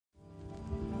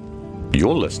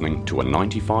You're listening to a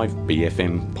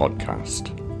 95BFM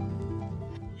podcast.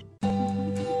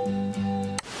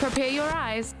 Prepare your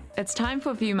eyes. It's time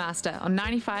for Viewmaster on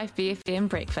 95BFM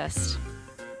Breakfast.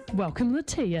 Welcome,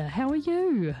 Litia. How are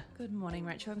you? Good morning,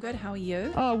 Rachel. I'm good. How are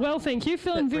you? Oh, well, thank you.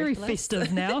 Feeling very breathless.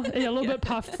 festive now. Yeah, a little bit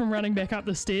puffed from running back up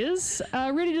the stairs.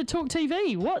 Ready to talk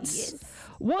TV.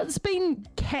 What's been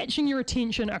catching your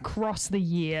attention across the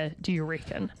year, do you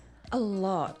reckon? A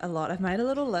lot. I've made a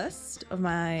little list of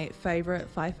my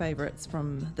five favourites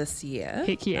from this year.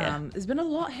 Heck yeah. There's been a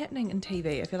lot happening in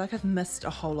TV. I feel like I've missed a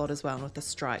whole lot as well, and with the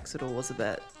strikes, it all was a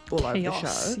bit all over the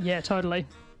show. Yeah, totally.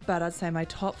 But I'd say my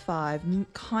top five,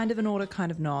 kind of in order, kind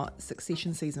of not.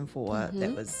 Succession season 4,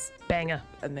 that was Banger.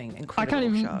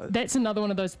 incredible show. That's another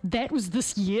one of those, that was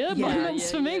this year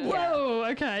moments for me. Yeah. Whoa,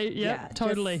 okay. Yeah,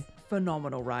 totally. Just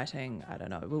phenomenal writing. I don't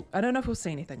know if we'll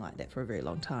see anything like that for a very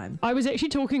long time. I was actually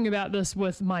talking about this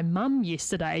with my mum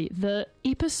yesterday. The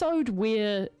episode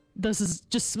where, this is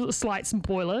just a slight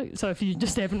spoiler, so if you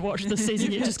just haven't watched this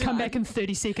season yet, just come back in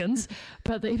 30 seconds.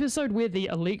 But the episode where the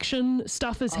election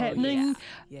stuff is happening,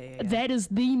 that is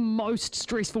the most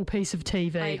stressful piece of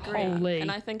TV. I agree. Holy. And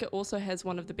I think it also has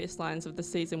one of the best lines of the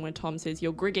season when Tom says,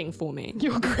 "You're grigging for me."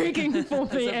 You're grigging for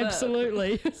me,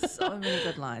 absolutely. So many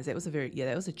good lines. That was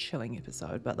a chilling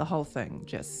episode, but the whole thing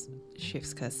just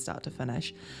chef's kiss start to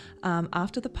finish.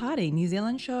 After the party, New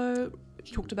Zealand show,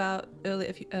 talked about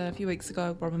earlier a few weeks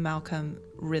ago, Rob and Malcolm,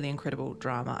 really incredible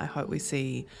drama. I hope we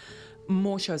see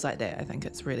more shows like that. I think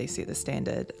it's really set the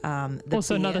standard.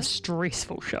 Also another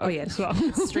stressful show. Oh yeah, as well.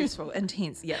 stressful,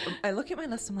 intense. Yeah, I look at my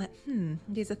list, I'm like,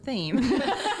 there's a theme.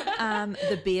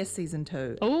 The Bear season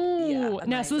 2. Oh, yeah,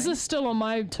 now so this is still on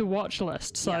my to watch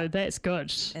list, so that's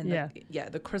good. And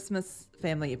the Christmas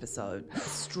family episode,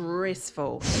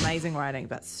 stressful, amazing writing,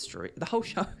 but the whole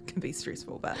show can be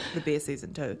stressful. But the Bear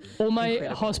season 2, all my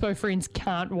incredible. hospo friends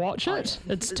can't watch it.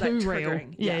 It's too like real.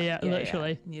 triggering. Yeah,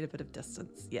 literally. Need a bit of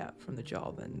distance, from the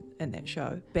job and that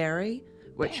show. Barry,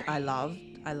 which I love.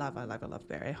 I love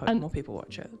Barry. I hope more people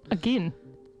watch it. Again,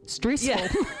 stressful. Yeah.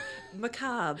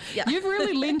 Macabre. Yeah. You've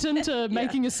really lent into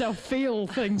making yourself feel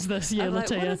things this year, I'm like,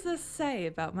 Litia. what does this say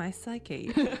about my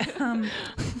psyche?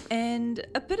 And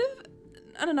a bit of,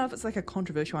 I don't know if it's like a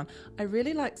controversial one. I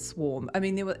really liked Swarm. I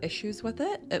mean, there were issues with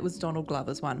it. It was Donald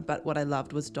Glover's one, but what I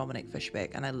loved was Dominic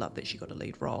Fishback, and I love that she got a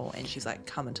lead role, and she's like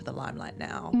come into the limelight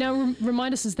now. Now,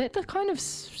 remind us, is that the kind of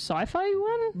sci-fi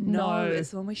one? No,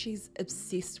 it's the one where she's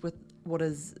obsessed with what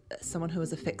is someone who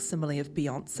is a facsimile of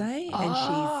Beyonce, and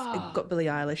she's got Billie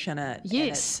Eilish in it. Yes. And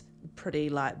it's pretty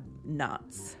like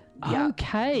nuts. Yeah.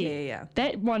 Okay. Yeah.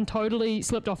 That one totally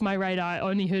slipped off my radar. I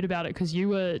only heard about it because you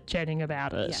were chatting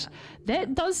about it. Yeah.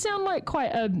 That does sound like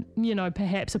quite a,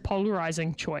 perhaps a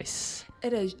polarizing choice.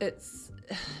 It is. It's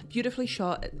beautifully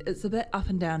shot. It's a bit up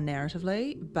and down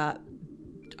narratively, but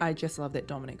I just love that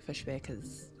Dominic Fishback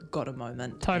has got a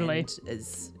moment. Totally.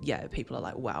 And people are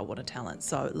like, wow, what a talent.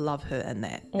 So love her in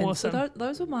that. Awesome. And so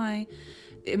those were my,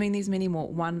 there's many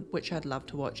more. One which I'd love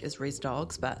to watch is Res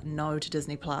Dogs, but no to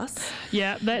Disney Plus.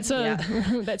 Yeah, that's a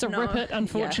rip it,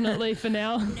 unfortunately, for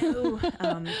now. No.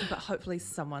 But hopefully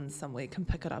someone somewhere can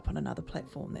pick it up on another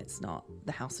platform that's not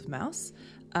the House of Mouse.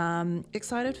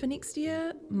 Excited for next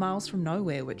year, Miles from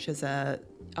Nowhere, which is a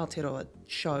Aotearoa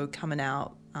show coming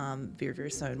out very,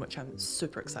 very soon, which I'm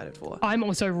super excited for. I'm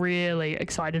also really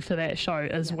excited for that show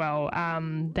as well.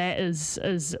 That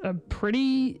is a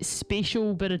pretty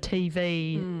special bit of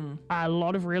TV. A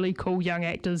lot of really cool young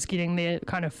actors getting their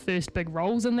kind of first big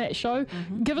roles in that show.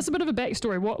 Give us a bit of a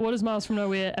backstory. What is Miles from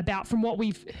Nowhere about from what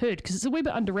we've heard? Because it's a wee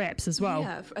bit under wraps as well.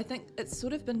 Yeah, I think it's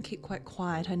sort of been kept quite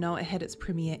quiet. I know it had its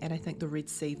premiere at, I think, the Red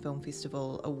Sea Film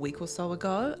Festival a week or so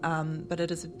ago. But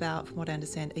it is about, from what I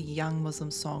understand, a young Muslim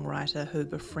songwriter who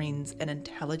befriends an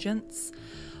intelligence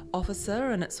officer,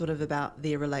 and it's sort of about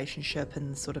their relationship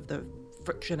and sort of the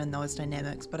friction in those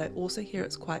dynamics. But I also hear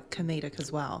it's quite comedic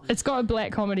as well. It's got a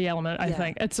black comedy element, I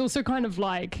think. It's also kind of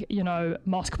like,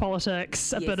 mosque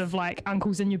politics, a bit of like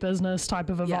uncles in your business type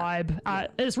of a vibe.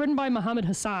 It's written by Muhammad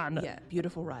Hassan. Yeah,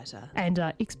 beautiful writer. And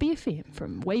ex-BFM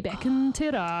from way back in Te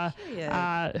Ra,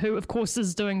 who of course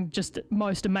is doing just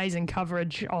most amazing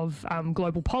coverage of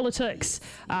global politics.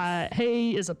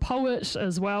 He is a poet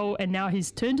as well, and now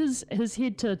he's turned his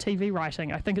head to TV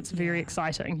writing. I think it's very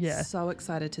exciting. Yeah. So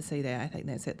excited to see that. I think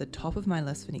that's at the top of my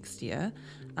list for next year.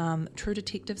 True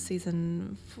Detective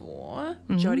season 4.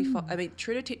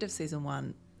 True Detective season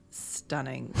 1,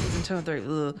 stunning. Season 2 and 3,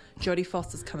 Jodie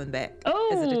Foster's coming back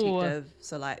as a detective.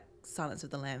 So like Silence of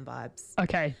the Lamb vibes.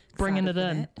 Okay, bringing it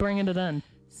in.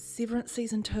 Severance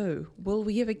season 2. Will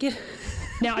we ever get it?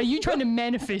 Now, are you trying to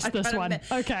manifest this one?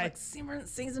 Okay. Like Severance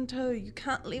season 2. You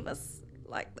can't leave us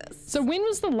like this. So when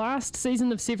was the last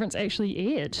season of Severance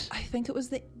actually aired? I think it was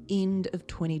the end of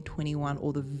 2021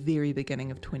 or the very beginning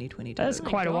of 2022. That's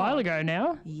quite a while ago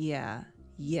now. Yeah.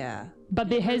 But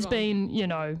there has been,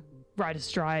 writer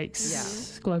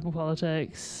strikes, global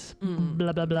politics,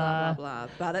 blah, blah, blah.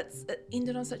 But it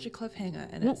ended on such a cliffhanger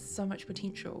and it's so much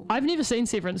potential. I've never seen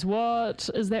Severance. What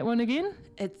is that one again?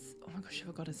 It's, oh my gosh, I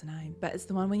forgot his name. But it's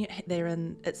the one when they're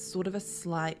in, it's sort of a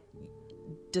slight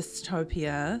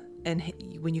dystopia, and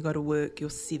when you go to work you're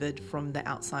severed from the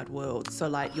outside world, so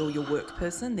like you're your work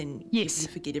person, then you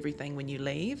forget everything when you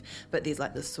leave, but there's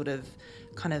like this sort of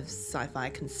kind of sci-fi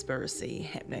conspiracy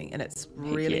happening, and it's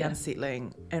really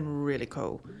unsettling and really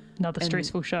cool. Another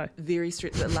stressful show. Very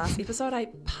stressful. The last episode I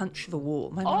punched the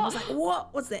wall. My mum was like,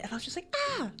 what was that? And I was just like,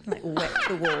 and like whacked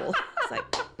the wall. It's like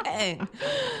bang.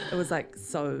 It was like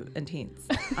so intense.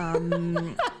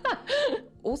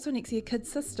 Also next year, Kid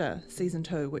Sister Season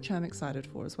 2, which I'm excited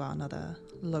for as well. Another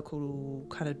local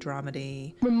kind of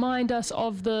dramedy. Remind us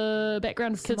of the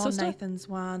background of Kid Sister. Nathan's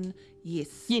one.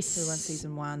 Yes. Who won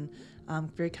Season 1.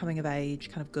 Very coming of age,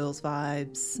 kind of girls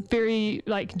vibes. Very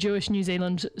like Jewish New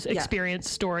Zealand experience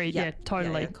story. Yeah,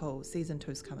 totally. Yeah, cool. Season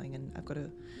 2's coming, and I've got a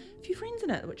few friends in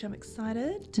it, which I'm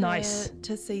excited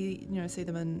to see. See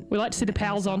them in. We like to see the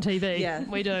pals on TV. Yeah,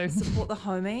 we do. Support the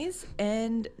homies,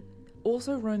 and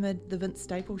also rumoured the Vince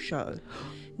Staples show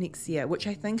next year, which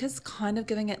I think is kind of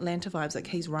giving Atlanta vibes. Like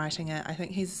he's writing it. I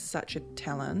think he's such a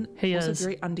talent. He also is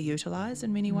very underutilized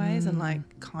in many ways, and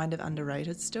like kind of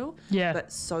underrated still. Yeah,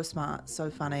 but so smart, so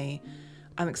funny.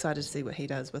 I'm excited to see what he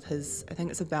does with his. I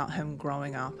think it's about him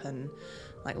growing up in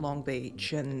like Long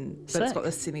Beach, but it's got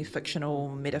this semi-fictional,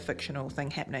 meta-fictional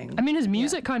thing happening. I mean, his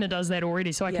music kind of does that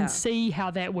already, so I can see how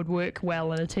that would work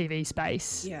well in a TV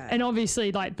space. Yeah. And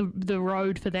obviously, like the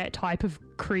road for that type of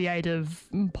creative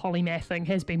polymathing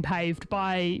has been paved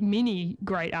by many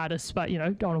great artists, but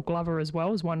Donald Glover as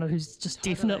well is one who's just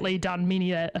definitely done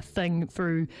many a thing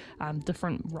through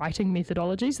different writing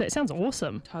methodologies. That sounds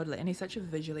awesome. Totally, and he's such a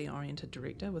visually oriented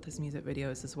director with his music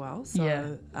videos as well.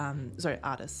 So,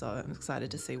 artist. So I'm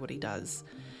excited to see what he does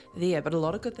there. But a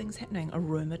lot of good things happening. A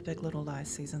rumoured Big Little Lies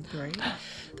Season 3,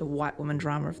 the white woman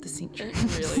drama of the century.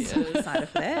 It really is. Excited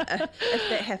for that. If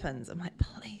that happens, I'm like,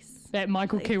 please. That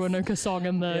Michael Kiwanuka song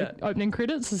in the opening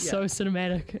credits is so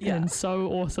cinematic and so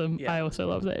awesome. I also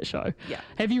love that show. Yeah.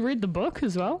 Have you read the book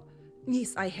as well?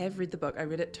 Yes, I have read the book. I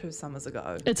read it 2 summers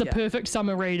ago. It's a perfect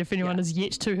summer read if anyone has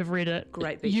yet to have read it.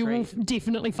 Great beach read. You will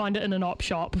definitely find it in an op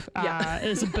shop.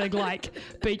 It's a big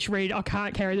beach read. I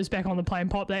can't carry this back on the plane.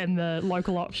 Pop that in the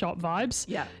local op shop vibes.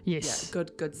 Yeah. Yes. Yeah.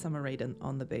 Good summer read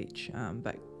on the beach.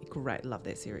 But great, love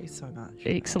that series so much.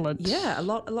 Excellent. Yeah, a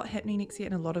lot happening next year,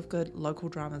 and a lot of good local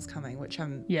dramas coming, which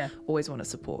I'm always want to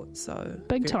support. So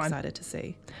big very time. Excited to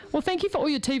see. Well, thank you for all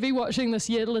your TV watching this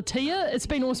year, Litia. It's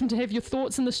been awesome to have your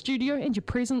thoughts in the studio and your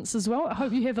presence as well. I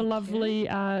hope you have a lovely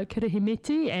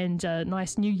Kirihimeti and a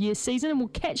nice New Year's season, and we'll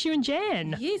catch you in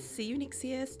Jan. Yes, see you next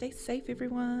year. Stay safe,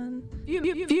 everyone.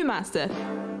 Viewmaster,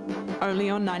 only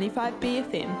on 95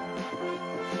 BFM.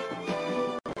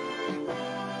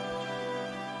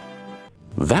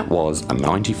 That was a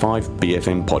 95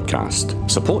 BFM podcast.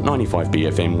 Support 95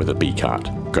 BFM with a B card.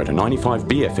 Go to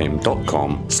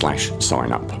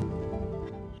 95bfm.com/sign up.